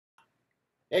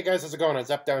Hey guys, how's it going? It's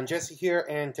Up Down Jesse here,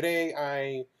 and today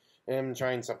I am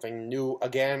trying something new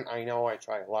again. I know I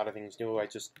try a lot of things new. I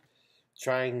just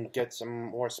try and get some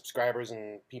more subscribers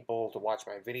and people to watch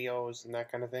my videos and that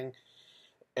kind of thing.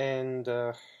 And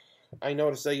I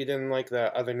noticed that you didn't like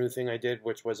the other new thing I did,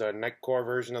 which was a nightcore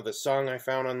version of the song I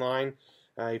found online.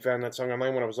 I found that song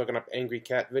online when I was looking up Angry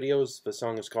Cat videos. The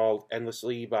song is called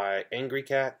Endlessly by Angry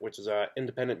Cat, which is an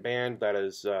independent band that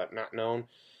is not known.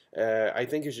 I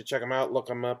think you should check them out. Look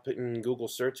them up in Google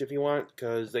search if you want,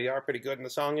 because they are pretty good and the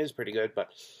song is pretty good. But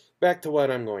back to what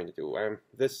I'm going to do.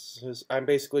 I'm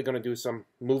basically going to do some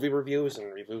movie reviews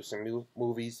and review some new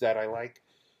movies that I like,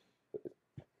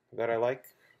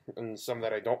 and some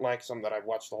that I don't like, some that I've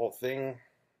watched the whole thing,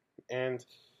 and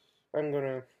I'm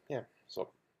gonna yeah.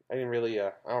 So I don't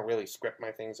really script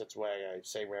my things. That's why I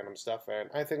say random stuff, and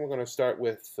I think we're gonna start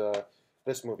with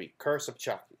this movie, Curse of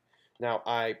Chucky. Now,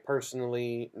 I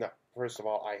personally, no, first of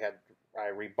all, I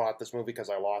rebought this movie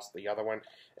because I lost the other one,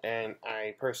 and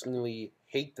I personally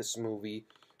hate this movie.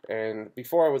 And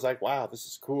before I was like, wow, this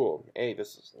is cool. Hey,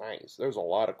 this is nice. There's a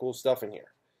lot of cool stuff in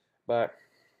here. But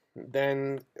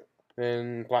then,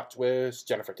 plot twist,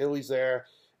 Jennifer Tilly's there.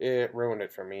 It ruined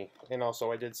it for me. And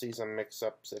also, I did see some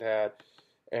mix-ups it had,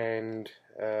 and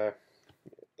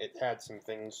it had some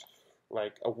things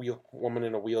like a woman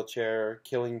in a wheelchair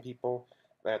killing people.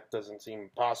 That doesn't seem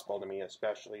possible to me,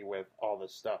 especially with all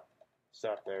this stuff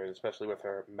there, especially with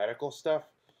her medical stuff.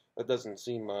 That doesn't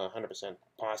seem 100%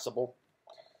 possible.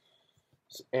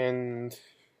 And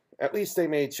at least they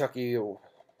made Chucky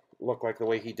look like the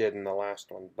way he did in the last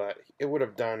one, but it would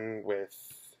have done without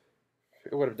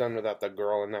the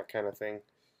girl and that kind of thing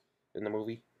in the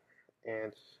movie.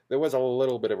 And there was a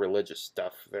little bit of religious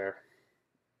stuff there.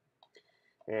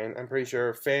 And I'm pretty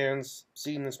sure fans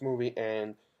seen this movie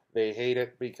and they hate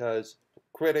it because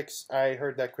I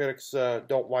heard that critics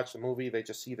don't watch the movie, they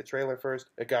just see the trailer first.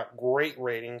 It got great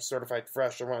ratings, certified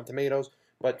fresh on Rotten Tomatoes,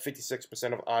 but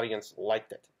 56% of audience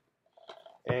liked it.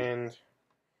 And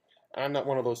I'm not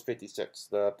one of those 56.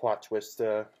 The plot twist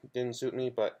didn't suit me,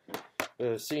 but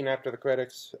the scene after the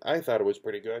credits, I thought it was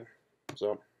pretty good.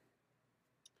 So,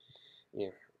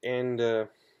 yeah. And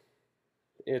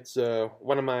it's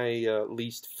one of my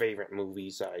least favorite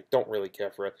movies. I don't really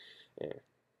care for it. Yeah.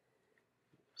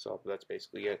 So that's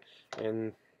basically it.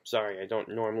 And sorry, I don't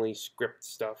normally script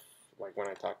stuff like when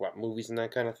I talk about movies and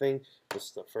that kind of thing. This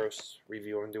is the first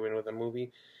review I'm doing with a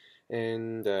movie.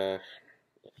 And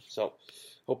so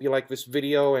hope you like this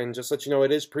video, and just let you know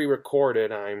it is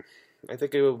pre-recorded. I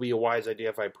think it would be a wise idea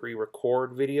if I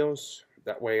pre-record videos.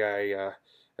 That way I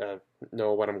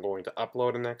know what I'm going to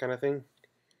upload and that kind of thing.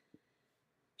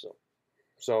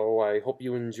 So I hope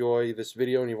you enjoy this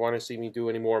video, and if you want to see me do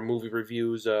any more movie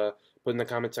reviews, put in the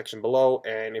comment section below.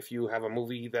 And if you have a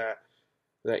movie that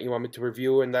you want me to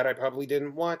review and that I probably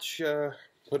didn't watch,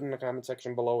 put in the comment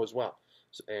section below as well.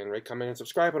 And rate, comment, and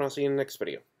subscribe, and I'll see you in the next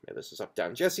video. And this is Up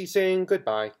Down Jesse saying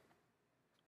goodbye.